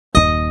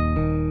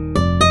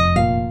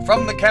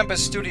From the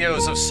campus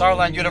studios of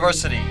Saarland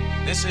University,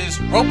 this is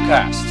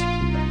RoPeCast,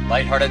 a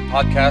lighthearted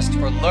podcast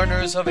for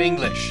learners of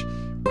English,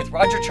 with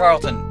Roger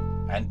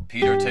Charlton and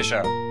Peter Tischer.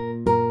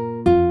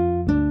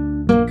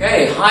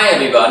 Okay, hi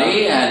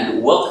everybody,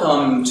 and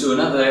welcome to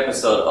another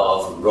episode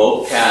of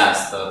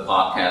RoPeCast, the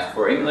podcast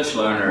for English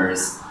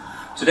learners.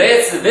 Today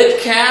it's the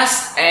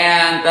vidcast,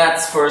 and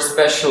that's for a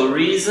special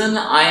reason.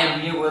 I am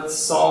here with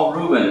Saul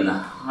Rubin.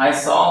 Hi,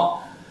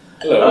 Saul.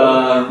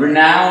 Hello.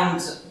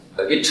 Renowned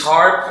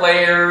guitar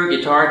player,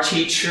 guitar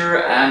teacher,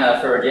 and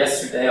I've heard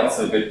yesterday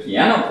also a good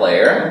piano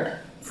player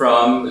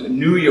from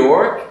New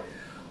York.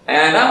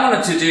 And I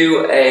wanted to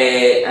do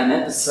an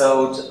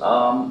episode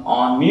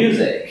on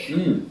music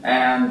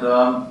and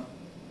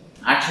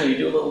actually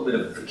do a little bit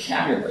of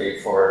vocabulary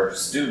for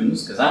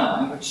students, because I'm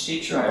a language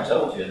teacher, I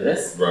told you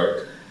this.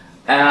 Right.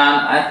 And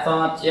I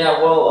thought, a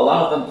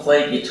lot of them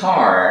play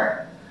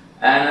guitar,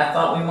 and I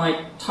thought we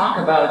might talk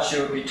about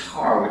your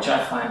guitar, which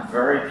I find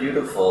very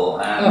beautiful,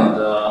 and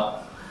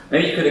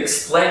maybe you could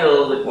explain a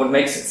little bit what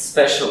makes it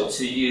special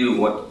to you,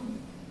 what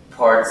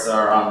parts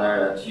are on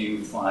there that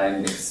you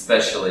find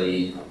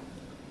especially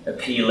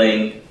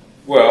appealing.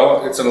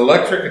 Well, it's an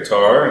electric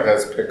guitar. It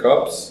has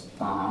pickups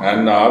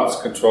and knobs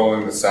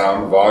controlling the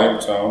sound, volume,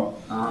 tone,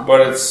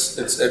 but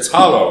it's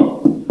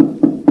hollow.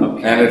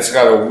 Okay. And it's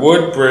got a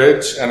wood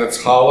bridge, and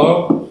it's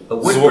hollow. A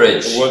wood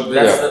bridge.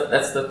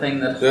 That's the thing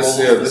that holds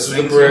the this is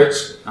the bridge,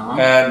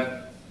 and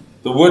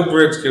the wood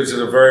bridge gives it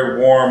a very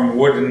warm,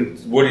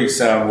 woody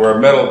sound, where a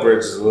metal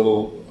bridge is a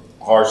little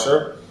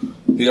harsher.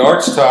 The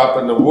arch top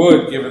and the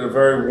wood give it a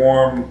very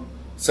warm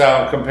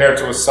sound compared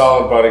to a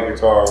solid body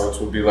guitar, which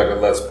would be like a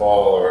Les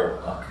Paul or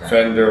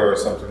Fender or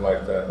something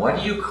like that. Why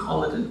do you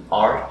call it an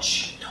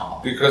arch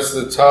top? Because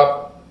the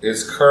top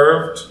is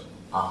curved.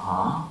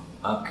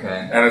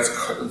 Okay. And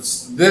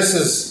this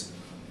is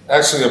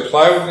actually a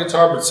plywood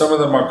guitar, but some of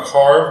them are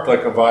carved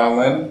like a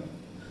violin.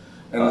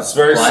 And it's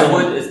very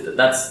plywood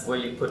that's where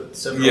you put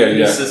several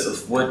pieces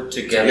of wood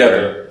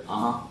together.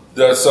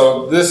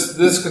 So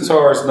this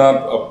guitar is not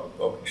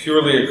a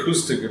purely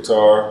acoustic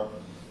guitar.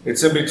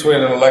 It's in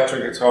between an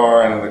electric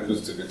guitar and an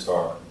acoustic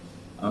guitar.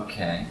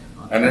 Okay.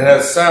 And it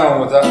has sound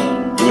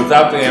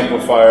without the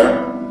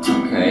amplifier.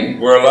 Okay.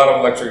 Where a lot of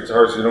electric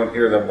guitars, you don't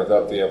hear them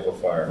without the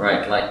amplifier.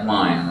 Right, like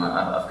mine.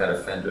 I've got a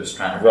Fender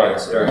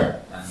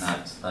Stratocaster, and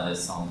that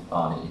is solid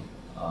body.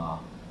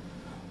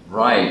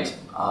 Right.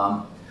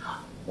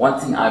 One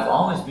thing I've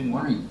always been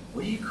wondering,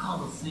 what do you call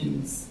the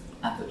things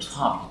at the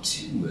top you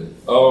tune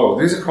with? Oh,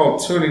 these are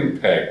called tuning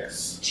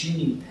pegs.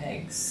 Tuning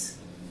pegs.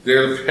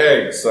 They're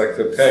pegs, like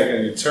the peg,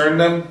 and you turn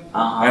them,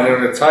 and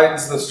when it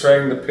tightens the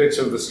string, the pitch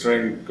of the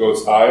string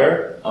goes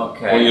higher.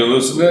 Okay. When you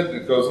loosen it,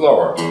 it goes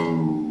lower.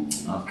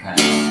 Okay.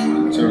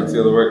 Turn it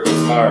the other way, it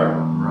goes higher.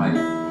 Right.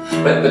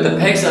 But the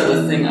pegs are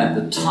the thing at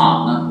the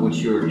top, not what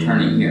you're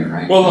turning here,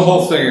 right? Well, the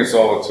whole thing is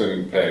all a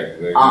tuning peg.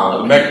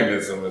 The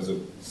mechanism is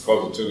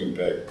called a tuning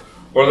peg.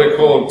 Or they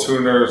call them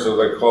tuners, or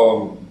they call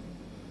them,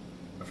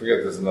 I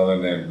forget, there's another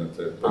name that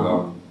they,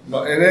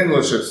 but in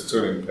English it's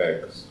tuning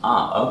pegs.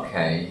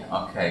 Okay.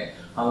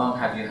 How long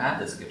have you had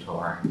this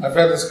guitar? I've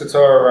had this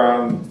guitar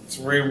around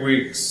 3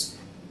 weeks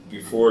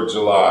before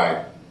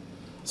July.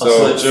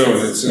 So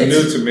June, it's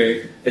new to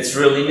me. It's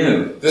really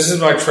new. This is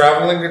my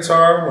traveling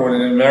guitar. When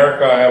in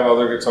America I have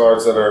other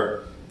guitars that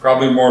are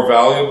probably more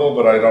valuable,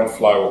 but I don't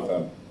fly with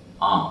them.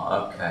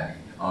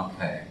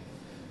 Okay.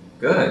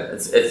 Good.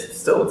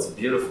 It's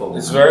beautiful.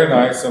 It's very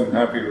nice. I'm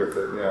happy with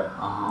it. Yeah.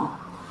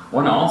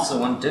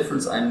 One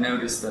difference I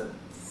noticed that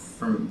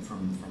from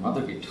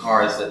other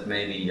guitars that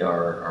maybe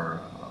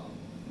are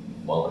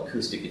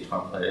acoustic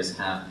guitar players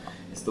have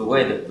is the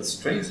way that the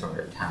strings are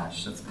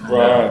attached. It's kind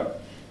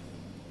of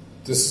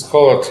This is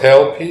called a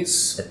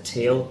tailpiece. A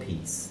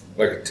tailpiece.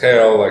 Like a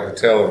tail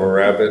of a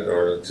rabbit,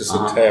 or just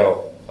a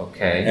tail.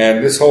 Okay.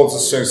 And this holds the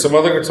string. Some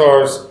other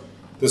guitars,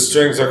 the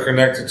strings are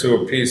connected to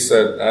a piece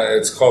that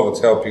it's called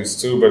a tailpiece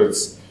too, but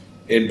it's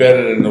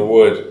embedded in the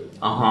wood.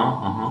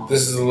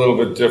 This is a little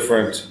bit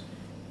different.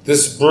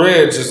 This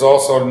bridge is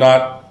also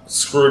not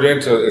screwed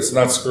into. It's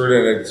not screwed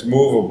in. It's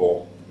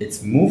movable.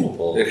 It's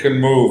movable. It can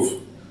move.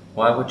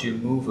 Why would you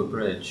move a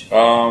bridge?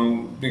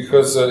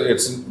 Because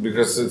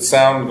the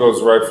sound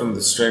goes right from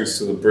the strings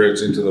to the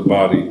bridge into the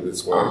body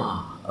this way.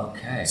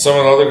 Okay. Some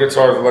of the other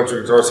guitars,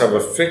 electric guitars, have a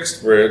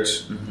fixed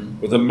bridge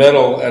with a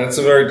metal, and it's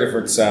a very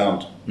different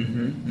sound.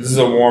 This is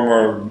a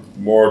warmer,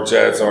 more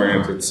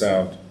jazz-oriented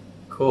sound.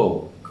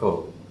 Cool.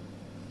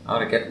 I ought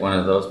to get one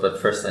of those, but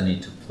first I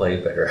need to play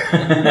better.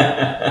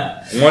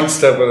 One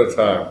step at a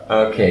time.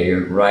 Okay,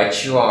 right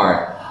you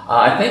are.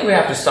 I think we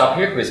have to stop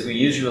here because we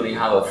usually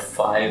have a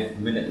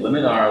 5-minute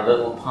limit on our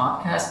little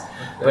podcast.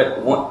 But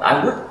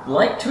I would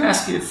like to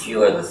ask you a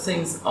few other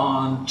things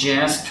on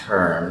jazz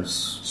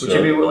terms. Sure. Would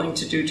you be willing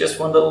to do just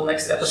one little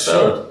next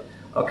episode?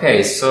 Sure.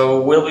 Okay,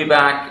 so we'll be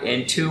back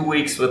in 2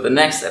 weeks with the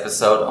next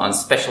episode on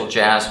special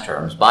jazz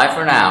terms. Bye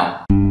for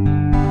now.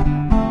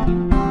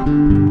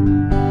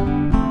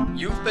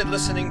 You've been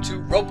listening to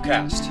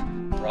RoPeCast,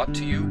 brought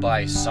to you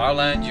by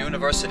Saarland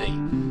University,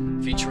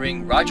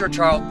 featuring Roger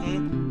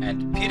Charlton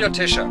and Peter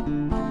Tischer.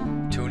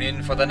 Tune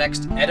in for the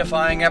next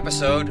edifying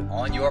episode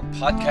on your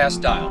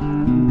podcast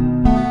dial.